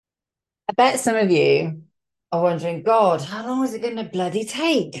bet some of you are wondering, God, how long is it going to bloody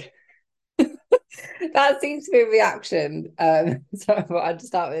take? That seems to be a reaction. So I thought I'd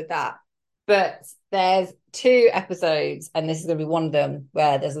start with that. But there's two episodes, and this is going to be one of them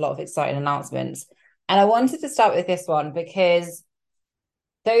where there's a lot of exciting announcements. And I wanted to start with this one because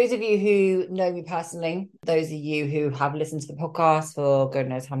those of you who know me personally, those of you who have listened to the podcast for God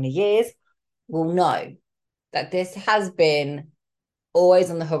knows how many years, will know that this has been always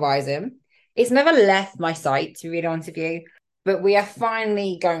on the horizon. It's never left my sight, to be really honest with you, but we are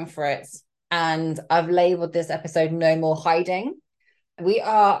finally going for it. And I've labeled this episode No More Hiding. We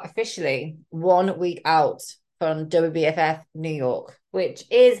are officially 1 week out from WBFF New York, which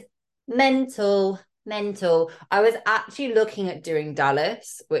is mental, mental. I was actually looking at doing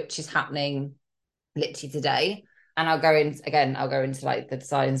Dallas, which is happening literally today. And I'll go into like the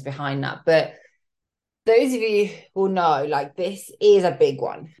science behind that. But those of you will know, like, this is a big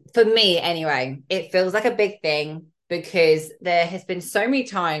one. For me, anyway, it feels like a big thing because there has been so many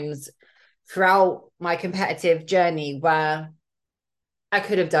times throughout my competitive journey where I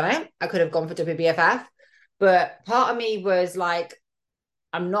could have done it. I could have gone for WBFF. But part of me was like,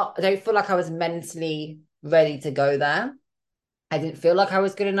 I don't feel like I was mentally ready to go there. I didn't feel like I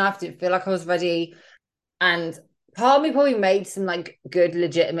was good enough, didn't feel like I was ready. And part of me probably made some like good,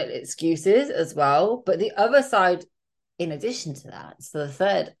 legitimate excuses as well. But the other side, in addition to that, so the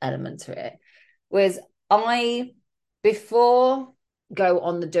third element to it was before go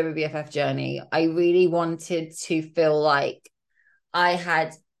on the WBFF journey, I really wanted to feel like I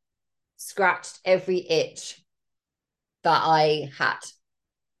had scratched every itch that I had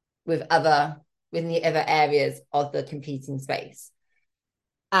with within the other areas of the competing space.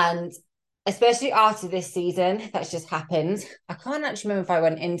 And especially after this season that's just happened, I can't actually remember if I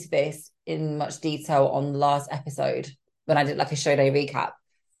went into this in much detail on the last episode when I did like a show day recap.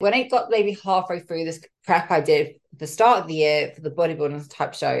 When I got maybe halfway through this prep I did the start of the year for the bodybuilding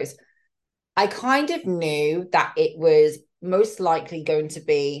type shows, I kind of knew that it was most likely going to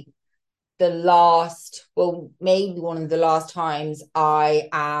be the last, well, maybe one of the last times I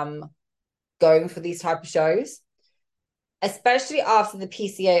am going for these type of shows, especially after the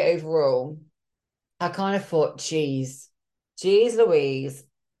PCA overall. I kind of thought, geez Louise,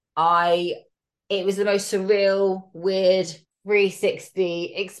 it was the most surreal, weird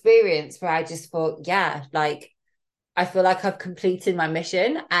 360 experience where I just thought, yeah, like, I feel like I've completed my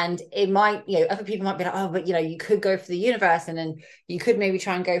mission. And it might, other people might be like, oh, but you could go for the universe and then you could maybe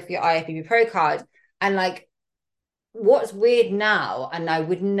try and go for your IFBB Pro card. And like, what's weird now, and I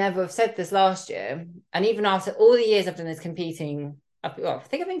would never have said this last year, and even after all the years I've done this competing, I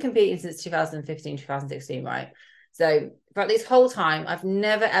think I've been competing since 2015, 2016, right? So for this whole time, I've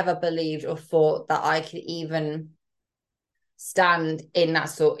never ever believed or thought that I could even stand in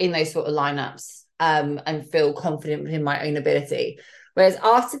those sort of lineups and feel confident in my own ability. Whereas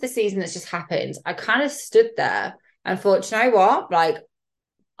after the season that's just happened, I kind of stood there and thought, you know what? Like,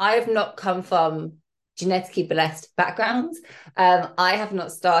 I have not come from genetically blessed backgrounds. I have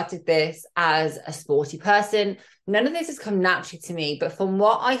not started this as a sporty person. None of this has come naturally to me, but from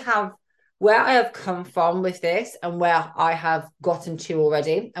where I have come from with this and where I have gotten to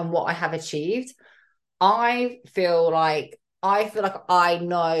already and what I have achieved, I feel like I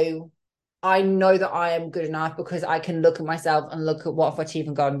know that I am good enough because I can look at myself and look at what I've achieved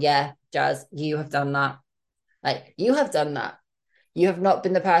and gone, yeah, Jazz, you have done that. Like, you have done that. You have not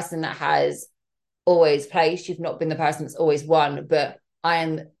been the person that has always placed. You've not been the person that's always won, but I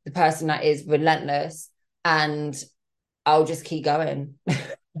am the person that is relentless and I'll just keep going.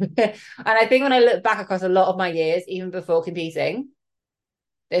 And I think when I look back across a lot of my years, even before competing,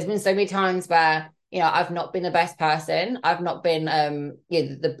 there's been so many times where, I've not been the best person. I've not been,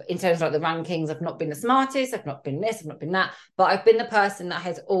 in terms of like the rankings, I've not been the smartest. I've not been this, I've not been that, but I've been the person that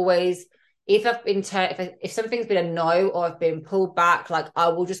has always, if something's been a no or I've been pulled back, like I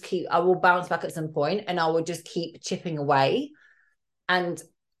will bounce back at some point and I will just keep chipping away. And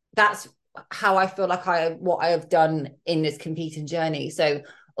that's how I feel like what I have done in this competing journey. So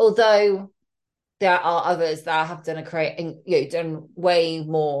although there are others that have done done way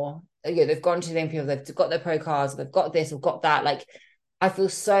more, they've gone to the Olympia, they've got their pro cards, they've got this, they've got that. Like, I feel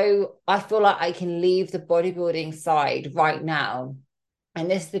like I can leave the bodybuilding side right now. And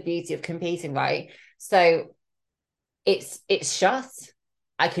this is the beauty of competing, right? So it's shut.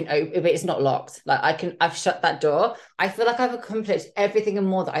 I can open, but it's not locked. Like, I've shut that door. I feel like I've accomplished everything and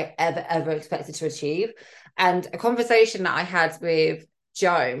more that I ever expected to achieve. And a conversation that I had with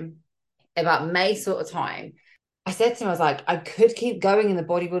Joe about May sort of time, I said to him, I was like, I could keep going in the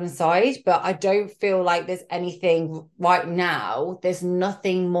bodybuilding side, but I don't feel like there's anything right now. There's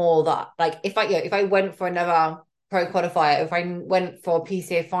nothing more that, like, if I went for another pro qualifier, if I went for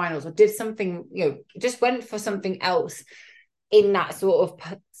PCA finals or did something, just went for something else in that sort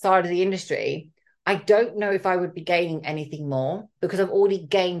of side of the industry, I don't know if I would be gaining anything more because I've already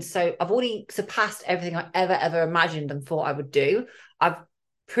surpassed everything I ever imagined and thought I would do. I've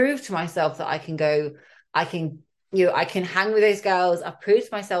proved to myself that I can go, I can, I can hang with those girls. I've proved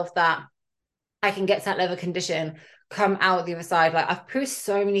to myself that I can get to that level of condition, come out the other side. Like I've proved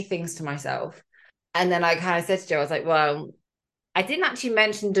so many things to myself. And then I kind of said to Joe, I was like, well, I didn't actually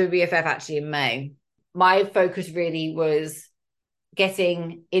mention WBFF actually in May. My focus really was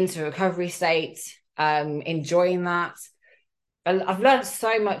getting into recovery state, enjoying that. I've learned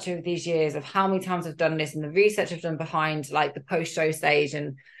so much over these years of how many times I've done this and the research I've done behind like the post-show stage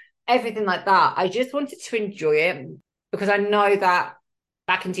and everything like that. I just wanted to enjoy it because I know that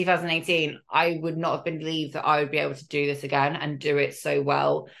back in 2018, I would not have believed that I would be able to do this again and do it so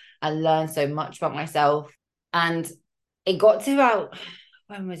well and learn so much about myself. And it got to about,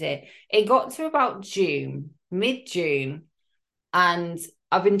 when was it? It got to about June, mid-June. And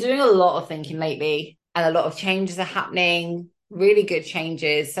I've been doing a lot of thinking lately, and a lot of changes are happening, really good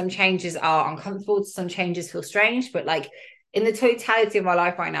changes. Some changes are uncomfortable, some changes feel strange, but like in the totality of my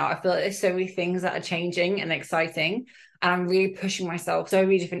life right now, I feel like there's so many things that are changing and exciting. And I'm really pushing myself so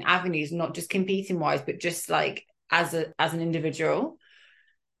many different avenues, not just competing wise, but just like as an individual.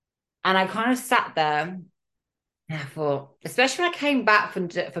 And I kind of sat there and I thought, especially when I came back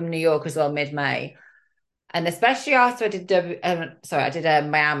from New York as well, mid-May, and especially after I did a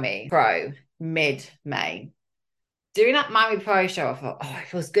Miami Pro mid-May. Doing that Miami Pro show, I thought, oh, it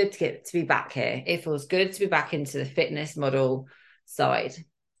feels good to be back here. It feels good to be back into the fitness model side.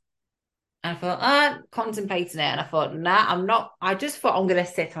 And I thought, contemplating it. And I thought, nah, I'm not. I just thought I'm going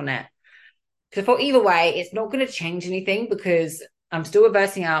to sit on it. Because I thought either way, it's not going to change anything because I'm still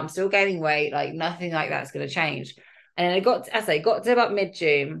reversing out. I'm still gaining weight. Like nothing like that's going to change. And as I got to about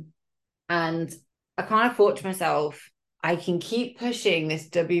mid-June and I kind of thought to myself, I can keep pushing this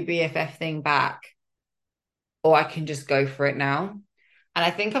WBFF thing back, or I can just go for it now. And I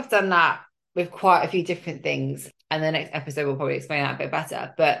think I've done that with quite a few different things. And the next episode will probably explain that a bit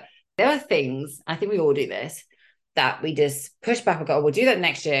better. But there are things, I think we all do this, that we just push back and go, we'll do that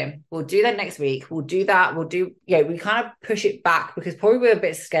next year. We'll do that next week. We'll do that. We kind of push it back because probably we're a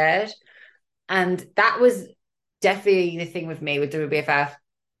bit scared. And that was definitely the thing with me with WBFF.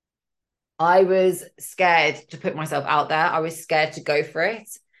 I was scared to put myself out there. I was scared to go for it.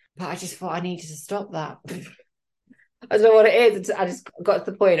 But I just thought I needed to stop that. I don't know what it is. I just got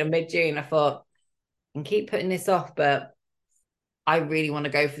to the point of mid-June. I thought, I can keep putting this off, but I really want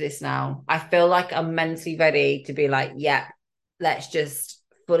to go for this now. I feel like I'm mentally ready to be like, yeah, let's just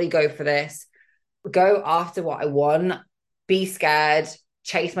fully go for this. Go after what I want. Be scared.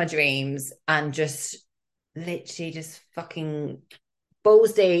 Chase my dreams. And just literally just fucking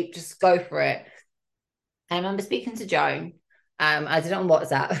balls deep. Just go for it. I remember speaking to Joe. I did it on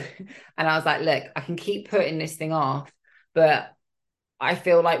WhatsApp and I was like, look, I can keep putting this thing off, but I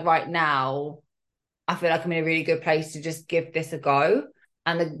feel like right now, I feel like I'm in a really good place to just give this a go.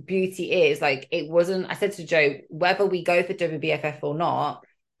 And the beauty is like, I said to Joe, whether we go for WBFF or not,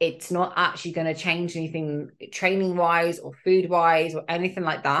 it's not actually going to change anything training wise or food wise or anything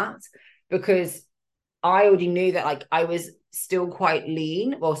like that, because I already knew that like I was still quite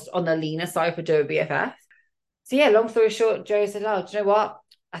lean, or on the leaner side for WBFF. So yeah, long story short, Joe said, oh, do you know what?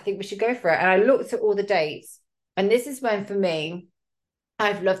 I think we should go for it. And I looked at all the dates. And this is when, for me,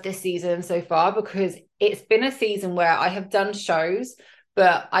 I've loved this season so far because it's been a season where I have done shows,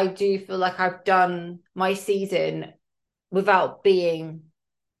 but I do feel like I've done my season without being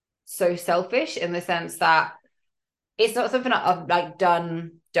so selfish, in the sense that it's not something that I've like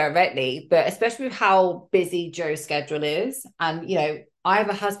done directly, but especially with how busy Joe's schedule is. And, I have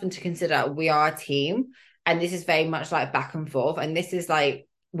a husband to consider. We are a team. And this is very much like back and forth. And this is like,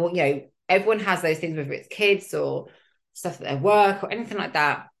 well, everyone has those things, whether it's kids or stuff at their work or anything like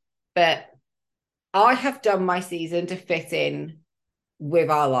that. But I have done my season to fit in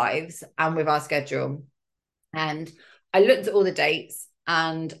with our lives and with our schedule. And I looked at all the dates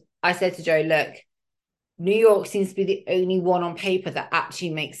and I said to Joe, look, New York seems to be the only one on paper that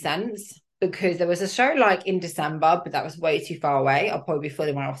actually makes sense, because there was a show like in December, but that was way too far away. I'll probably be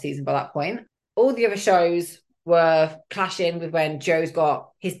fully my off season by that point. All the other shows were clashing with when Joe's got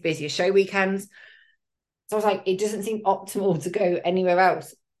his busiest show weekends. So I was like, it doesn't seem optimal to go anywhere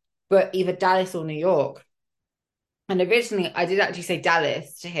else but either Dallas or New York. And originally, I did actually say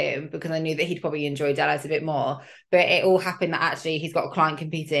Dallas to him because I knew that he'd probably enjoy Dallas a bit more. But it all happened that actually he's got a client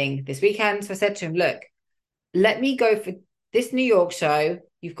competing this weekend. So I said to him, look, let me go for this New York show.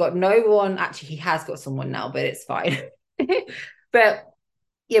 You've got no one. Actually, he has got someone now, but it's fine. But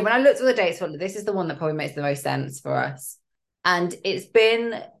yeah, when I looked at the dates, well, this is the one that probably makes the most sense for us. And it's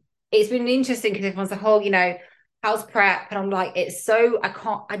been interesting because everyone's like, oh, how's prep? And I'm like,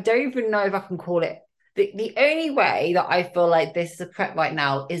 I don't even know if I can call it. The only way that I feel like this is a prep right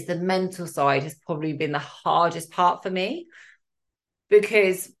now is the mental side has probably been the hardest part for me,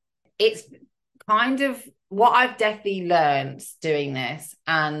 because it's kind of what I've definitely learned doing this,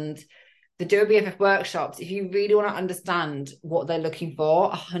 and the WBFF workshops, if you really want to understand what they're looking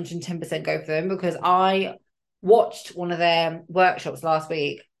for, 110% go for them, because I watched one of their workshops last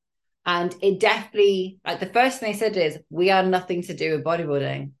week, and it definitely, like, the first thing they said is, we are nothing to do with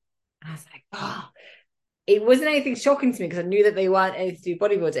bodybuilding. And I was like, oh, it wasn't anything shocking to me because I knew that they weren't anything to do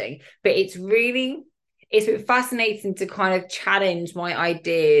with bodybuilding, but it's been fascinating to kind of challenge my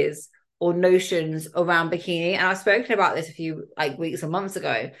ideas or notions around bikini. And I've spoken about this a few weeks or months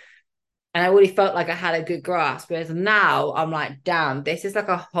ago, and I really felt like I had a good grasp. Whereas now I'm like, damn, this is like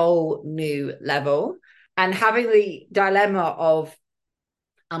a whole new level. And having the dilemma of,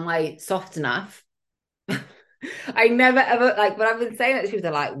 am I soft enough? I never ever, like, when I've been saying that to people,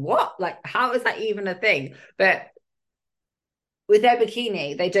 they're like, what? Like, how is that even a thing? But with their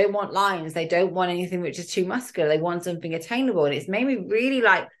bikini, they don't want lines. They don't want anything which is too muscular. They want something attainable. And it's made me really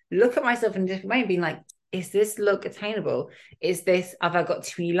like look at myself in a different way and being like, is this look attainable? Have I got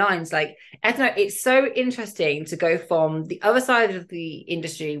too many lines? Like, I don't know. It's so interesting to go from the other side of the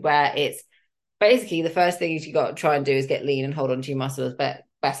industry where it's basically the first thing you got to try and do is get lean and hold on to your muscles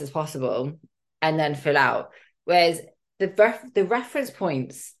best as possible and then fill out. Whereas the reference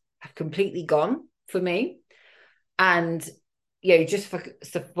points have completely gone for me. And just for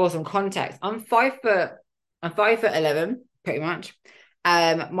some context, I'm 5'11", pretty much.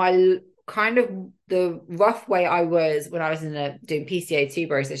 My kind of the rough way I was when I was doing PCA 2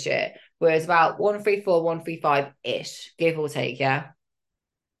 bros this year was about 134, 135 ish, give or take, yeah.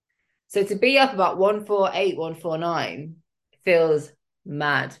 So to be up about 148, 149 feels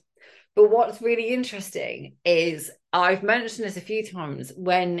mad. But what's really interesting is, I've mentioned this a few times,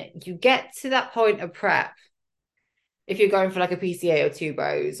 when you get to that point of prep, if you're going for like a PCA or 2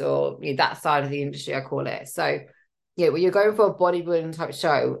 bros or that side of the industry, I call it. So when you're going for a bodybuilding type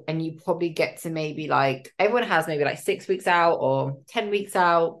show, and you probably get to maybe like, everyone has maybe like 6 weeks out or 10 weeks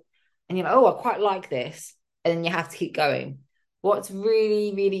out, and you're like, oh, I quite like this. And then you have to keep going. What's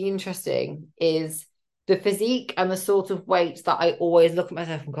really, really interesting is the physique and the sort of weight that I always look at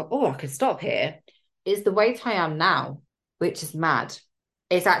myself and go, oh, I could stop here, is the weight I am now, which is mad.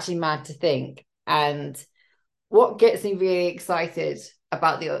 It's actually mad to think. And what gets me really excited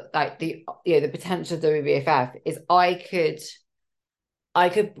about the potential of WBFF is I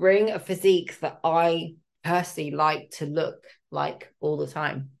could bring a physique that I personally like to look like all the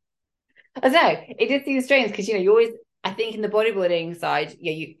time. I don't know, it just seems strange because you always, I think in the bodybuilding side,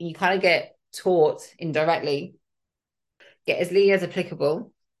 you kind of get taught indirectly, get as lean as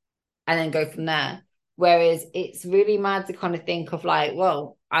applicable, and then go from there. Whereas it's really mad to kind of think of like,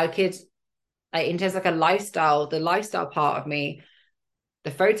 well, I could, like, in terms of like a lifestyle, the lifestyle part of me,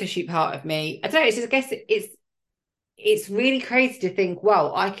 the photo shoot part of me, I don't know, I guess it's really crazy to think,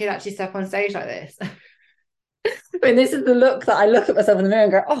 well, I could actually step on stage like this. I mean, this is the look that I look at myself in the mirror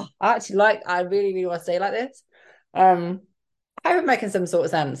and go, oh, I really, really want to stay like this. I hope I'm making some sort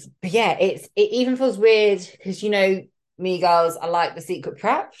of sense. But yeah, it even feels weird because, me girls, I like the secret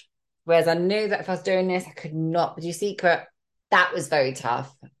prep. Whereas I knew that if I was doing this, I could not do secret. That was very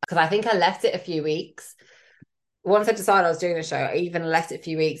tough because I think I left it a few weeks. Once I decided I was doing the show, I even left it a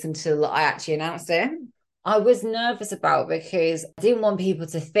few weeks until I actually announced it. I was nervous about, because I didn't want people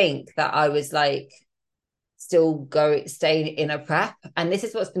to think that I was like still staying in a prep. And this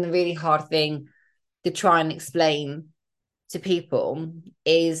is what's been the really hard thing to try and explain to people,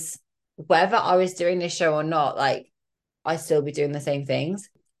 is whether I was doing this show or not, like, I still be doing the same things.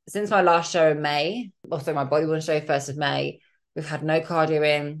 Since my last show in May, also my bodybuilding show 1st of May, we've had no cardio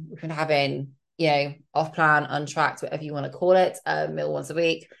in. We've been having, off plan, untracked, whatever you want to call it, meal once a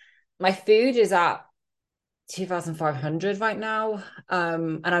week. My food is at 2,500 right now.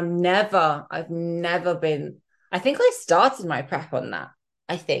 And I've never been, I think I started my prep on that,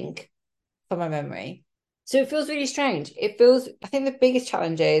 I think, from my memory. So it feels really strange. I think the biggest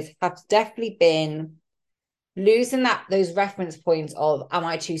challenges have definitely been losing those reference points of, am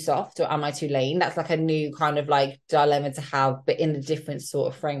I too soft or am I too lean? That's like a new kind of like dilemma to have, but in a different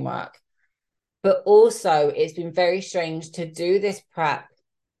sort of framework. But also, it's been very strange to do this prep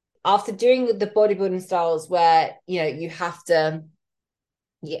after doing the bodybuilding styles where, you have to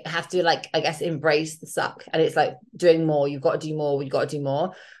like, I guess, embrace the suck. And it's like doing more, you've got to do more, you've got to do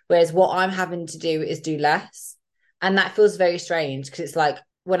more. Whereas what I'm having to do is do less. And that feels very strange because it's like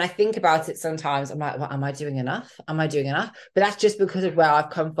when I think about it, sometimes I'm like, well, am I doing enough? Am I doing enough? But that's just because of where I've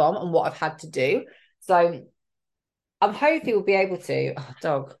come from and what I've had to do. So I'm hoping we'll be able to. Oh,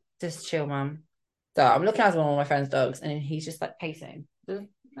 dog, just chill, man. So I'm looking at one of my friend's dogs and he's just like pacing.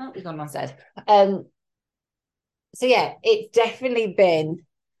 Oh, he's gone downstairs. So yeah, it's definitely been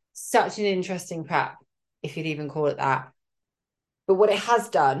such an interesting prep, if you'd even call it that. But what it has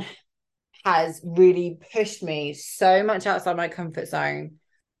done has really pushed me so much outside my comfort zone,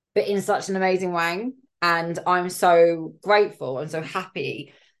 but in such an amazing way. And I'm so grateful and so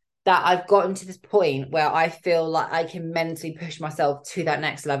happy that I've gotten to this point where I feel like I can mentally push myself to that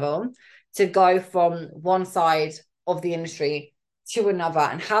next level, to go from one side of the industry to another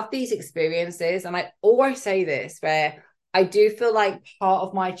and have these experiences. And I always say this, where I do feel like part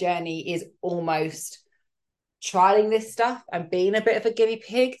of my journey is almost trialing this stuff and being a bit of a guinea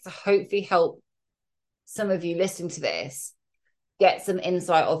pig to hopefully help some of you listening to this get some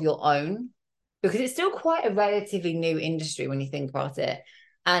insight of your own, because it's still quite a relatively new industry when you think about it.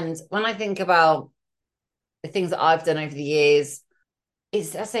 And when I think about the things that I've done over the years,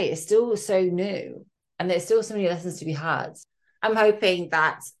 it's still so new and there's still so many lessons to be had. I'm hoping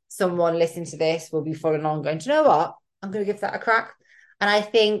that someone listening to this will be following along going, do you know what? I'm going to give that a crack. And I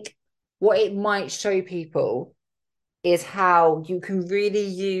think what it might show people is how you can really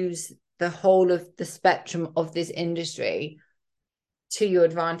use the whole of the spectrum of this industry to your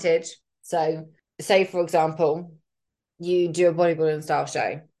advantage. So, say, for example, you do a bodybuilding style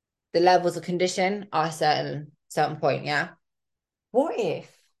show, the levels of condition are a certain point, yeah. What if,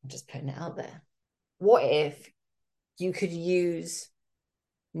 I'm just putting it out there, what if you could use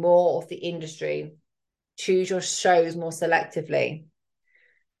more of the industry, choose your shows more selectively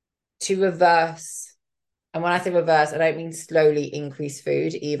to reverse? And when I say reverse, I don't mean slowly increase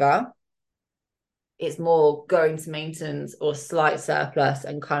food either. It's more going to maintenance or slight surplus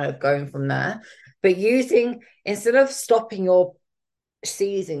and kind of going from there. But using, instead of stopping your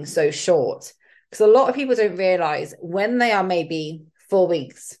season so short, because a lot of people don't realize when they are maybe 4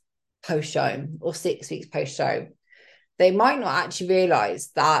 weeks post show or 6 weeks post show, they might not actually realize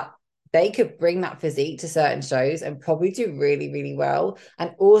that they could bring that physique to certain shows and probably do really, really well,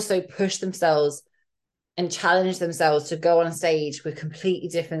 and also push themselves and challenge themselves to go on stage with completely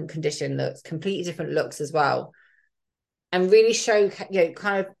different condition looks, completely different looks as well, and really show,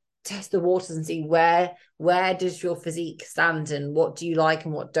 kind of test the waters and see where does your physique stand and what do you like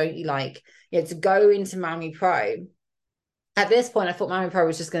and what don't you like. To go into Miami Pro, at this point I thought Miami Pro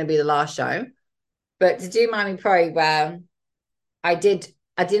was just going to be the last show, but to do Miami Pro where I didn't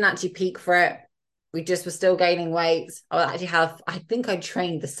actually peak for it, we just were still gaining weight. I think I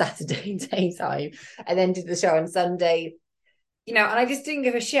trained the Saturday daytime and then did the show on Sunday, and I just didn't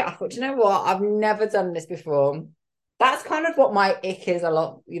give a shit. I thought, you know what? I've never done this before. That's kind of what my ick is a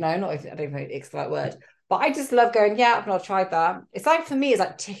lot, not if I don't know if ick's the right word, but I just love going, yeah, I've not tried that. It's like, for me, it's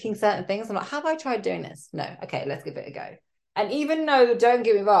like ticking certain things. I'm like, have I tried doing this? No. Okay, let's give it a go. And even though, don't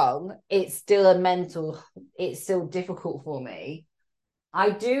get me wrong, it's still difficult for me.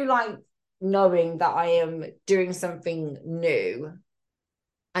 I do like knowing that I am doing something new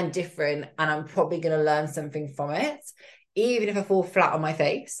and different, and I'm probably going to learn something from it, even if I fall flat on my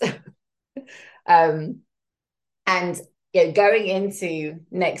face. And going into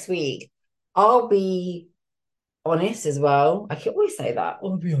next week, I'll be honest as well. I can always say that,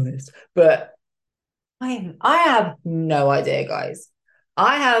 I'll be honest, but I have no idea, guys.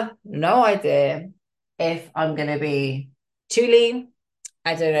 I have no idea if I'm going to be too lean.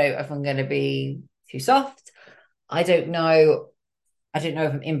 I don't know if I'm going to be too soft. I don't know. I don't know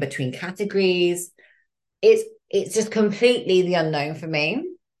if I'm in between categories. It's just completely the unknown for me.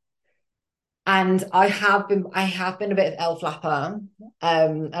 And I have been a bit of L flapper.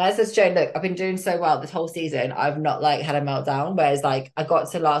 And as I said, Joe, look, I've been doing so well this whole season. I've not like had a meltdown. Whereas like I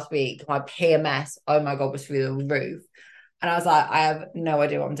got to last week, my PMS, oh my God, was through the roof. And I was like, I have no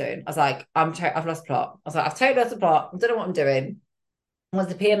idea what I'm doing. I was like, I've lost plot. I was like, I've totally lost the plot. I don't know what I'm doing.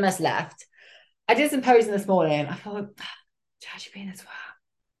 Once the PMS left, I did some posing this morning. I thought, Judge, you've been a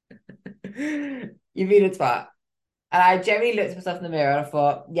twat. You've been a twat. And I generally looked at myself in the mirror and I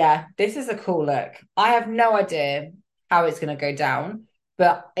thought, yeah, this is a cool look. I have no idea how it's going to go down,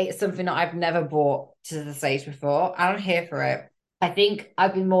 but it's something that I've never brought to the stage before. And I'm here for it. I think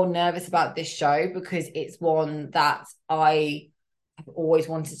I've been more nervous about this show because it's one that I have always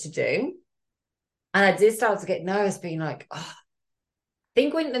wanted to do. And I did start to get nervous, being like, oh, I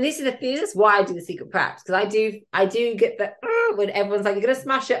think when, and this is why I do the secret practice, because I do get that when everyone's like, you're gonna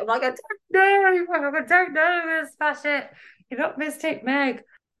smash it. I'm like, I don't know, I'm gonna smash it. You're not Mystic Meg.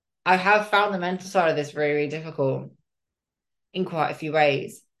 I have found the mental side of this really, really difficult in quite a few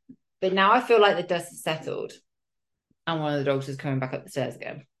ways. But now I feel like the dust has settled and one of the dogs is coming back up the stairs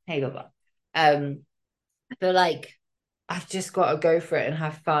again. Hey, Bubba. I feel like I've just got to go for it and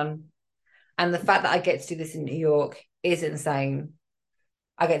have fun. And the fact that I get to do this in New York is insane.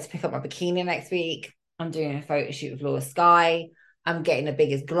 I get to pick up my bikini next week. I'm doing a photo shoot with Laura Sky. I'm getting the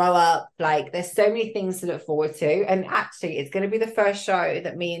biggest glow up. Like, there's so many things to look forward to. And actually, it's going to be the first show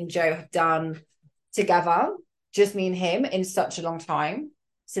that me and Joe have done together, just me and him, in such a long time.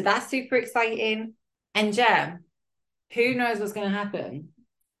 So that's super exciting. And yeah, who knows what's going to happen?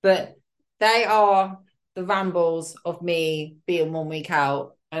 But they are the rambles of me being 1 week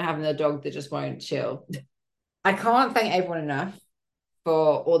out and having a dog that just won't chill. I can't thank everyone enough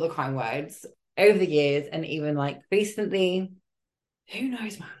for all the kind words over the years, and even like recently. Who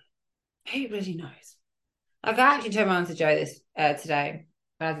knows, man? Who really knows? Like, I actually turned around to Joe this today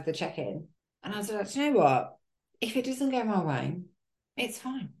when I did the check-in, and I was like, do you know what? If it doesn't go my way, it's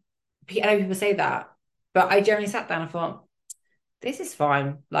fine. I know people say that, but I generally sat down and thought, this is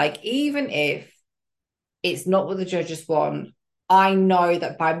fine. Like, even if it's not what the judges want, I know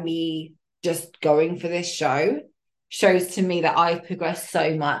that by me just going for this show shows to me that I've progressed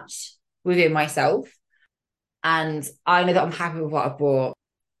so much within myself. And I know that I'm happy with what I brought.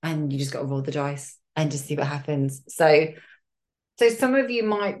 And you just got to roll the dice and just see what happens. So some of you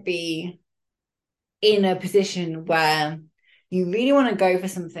might be in a position where you really want to go for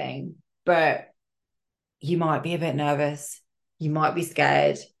something, but you might be a bit nervous. You might be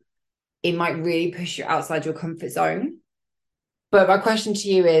scared. It might really push you outside your comfort zone. But my question to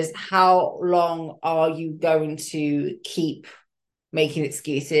you is, how long are you going to keep making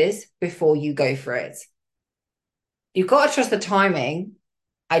excuses before you go for it? You've got to trust the timing.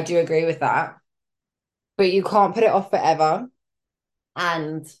 I do agree with that. But you can't put it off forever.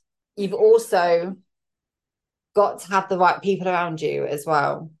 And you've also got to have the right people around you as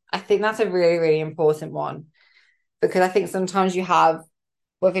well. I think that's a really, really important one, because I think sometimes you have,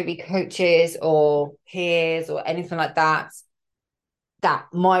 whether it be coaches or peers or anything like that, that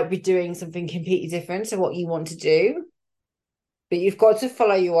might be doing something completely different to what you want to do. But you've got to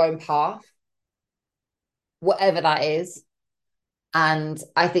follow your own path, whatever that is. And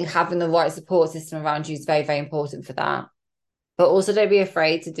I think having the right support system around you is very, very important for that. But also, don't be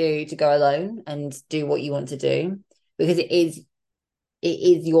afraid to go alone and do what you want to do, because it is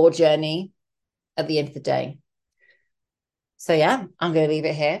your journey at the end of the day. So yeah, I'm going to leave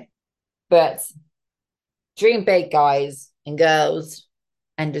it here. But dream big, guys and girls,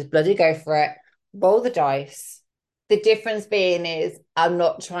 and just bloody go for it. Roll the dice. The difference being is I'm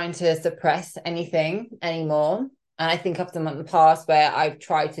not trying to suppress anything anymore. And I think I've done that in the past, where I've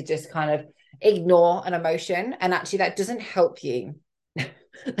tried to just kind of ignore an emotion. And actually, that doesn't help you.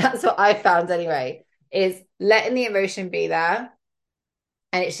 That's what I found anyway, is letting the emotion be there.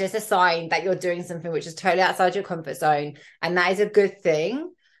 And it's just a sign that you're doing something which is totally outside your comfort zone. And that is a good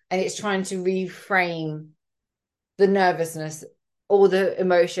thing. And it's trying to reframe the nervousness, all the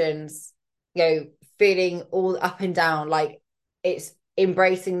emotions, feeling all up and down. Like, it's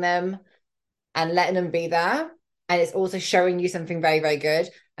embracing them and letting them be there. And it's also showing you something very, very good.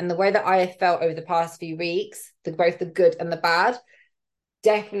 And the way that I have felt over the past few weeks, both the good and the bad,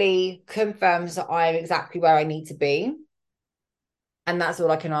 definitely confirms that I am exactly where I need to be. And that's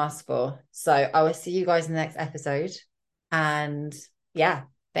all I can ask for. So I will see you guys in the next episode. And yeah,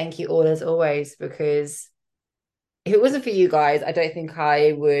 thank you all as always, because if it wasn't for you guys, I don't think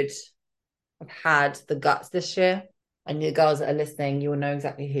I would have had the guts this year. And you girls that are listening, you will know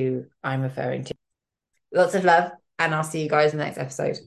exactly who I'm referring to. Lots of love, and I'll see you guys in the next episode.